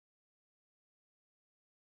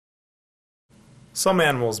Some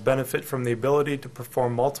animals benefit from the ability to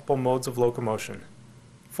perform multiple modes of locomotion.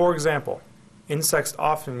 For example, insects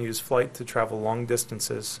often use flight to travel long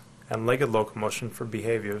distances and legged locomotion for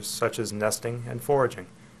behaviors such as nesting and foraging.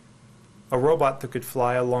 A robot that could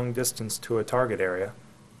fly a long distance to a target area,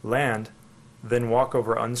 land, then walk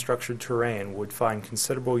over unstructured terrain would find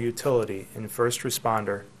considerable utility in first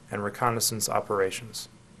responder and reconnaissance operations.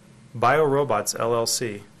 BioRobots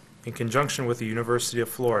LLC, in conjunction with the University of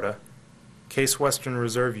Florida, Case Western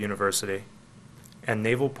Reserve University, and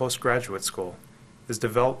Naval Postgraduate School, is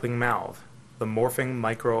developing MALV, the Morphing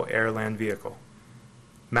Micro Air Land Vehicle.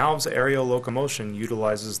 MALV's aerial locomotion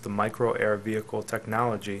utilizes the micro air vehicle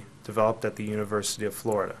technology developed at the University of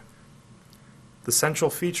Florida. The central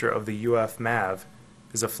feature of the UF-MAV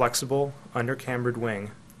is a flexible, undercambered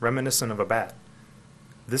wing reminiscent of a bat.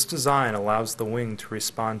 This design allows the wing to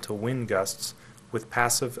respond to wind gusts with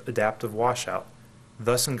passive adaptive washout,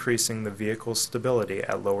 thus increasing the vehicle's stability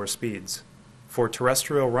at lower speeds. For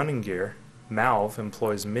terrestrial running gear, MALV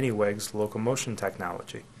employs MiniWeg's locomotion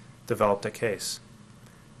technology, developed at Case.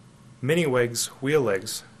 MiniWeg's wheel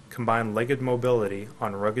legs combine legged mobility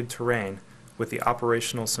on rugged terrain with the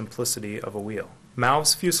operational simplicity of a wheel.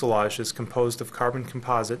 MALV's fuselage is composed of carbon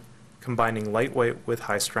composite, combining lightweight with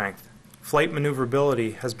high strength. Flight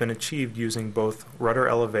maneuverability has been achieved using both rudder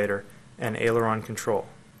elevator and aileron control.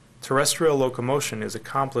 Terrestrial locomotion is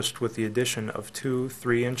accomplished with the addition of two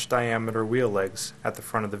 3-inch diameter wheel legs at the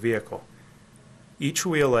front of the vehicle. Each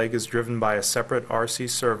wheel leg is driven by a separate RC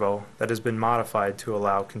servo that has been modified to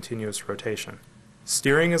allow continuous rotation.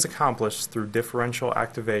 Steering is accomplished through differential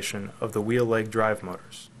activation of the wheel leg drive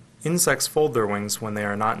motors. Insects fold their wings when they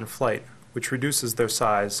are not in flight, which reduces their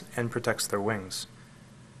size and protects their wings.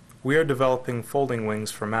 We are developing folding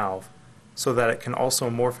wings for MALV so that it can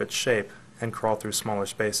also morph its shape and crawl through smaller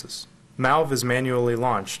spaces. MALV is manually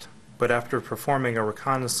launched, but after performing a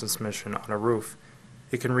reconnaissance mission on a roof,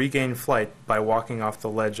 it can regain flight by walking off the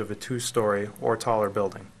ledge of a 2-story or taller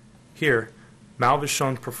building. Here, MALV is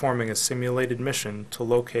shown performing a simulated mission to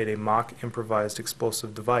locate a mock improvised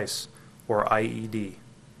explosive device, or IED.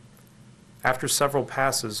 After several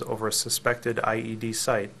passes over a suspected IED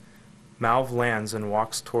site, MALV lands and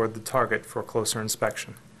walks toward the target for closer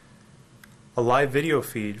inspection. A live video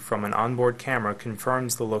feed from an onboard camera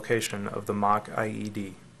confirms the location of the mock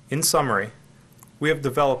IED. In summary, we have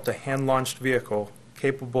developed a hand-launched vehicle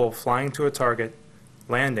capable of flying to a target,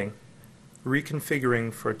 landing,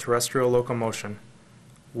 reconfiguring for terrestrial locomotion,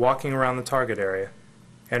 walking around the target area,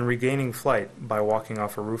 and regaining flight by walking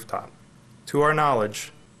off a rooftop. To our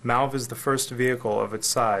knowledge, MALV is the first vehicle of its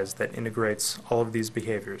size that integrates all of these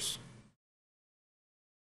behaviors.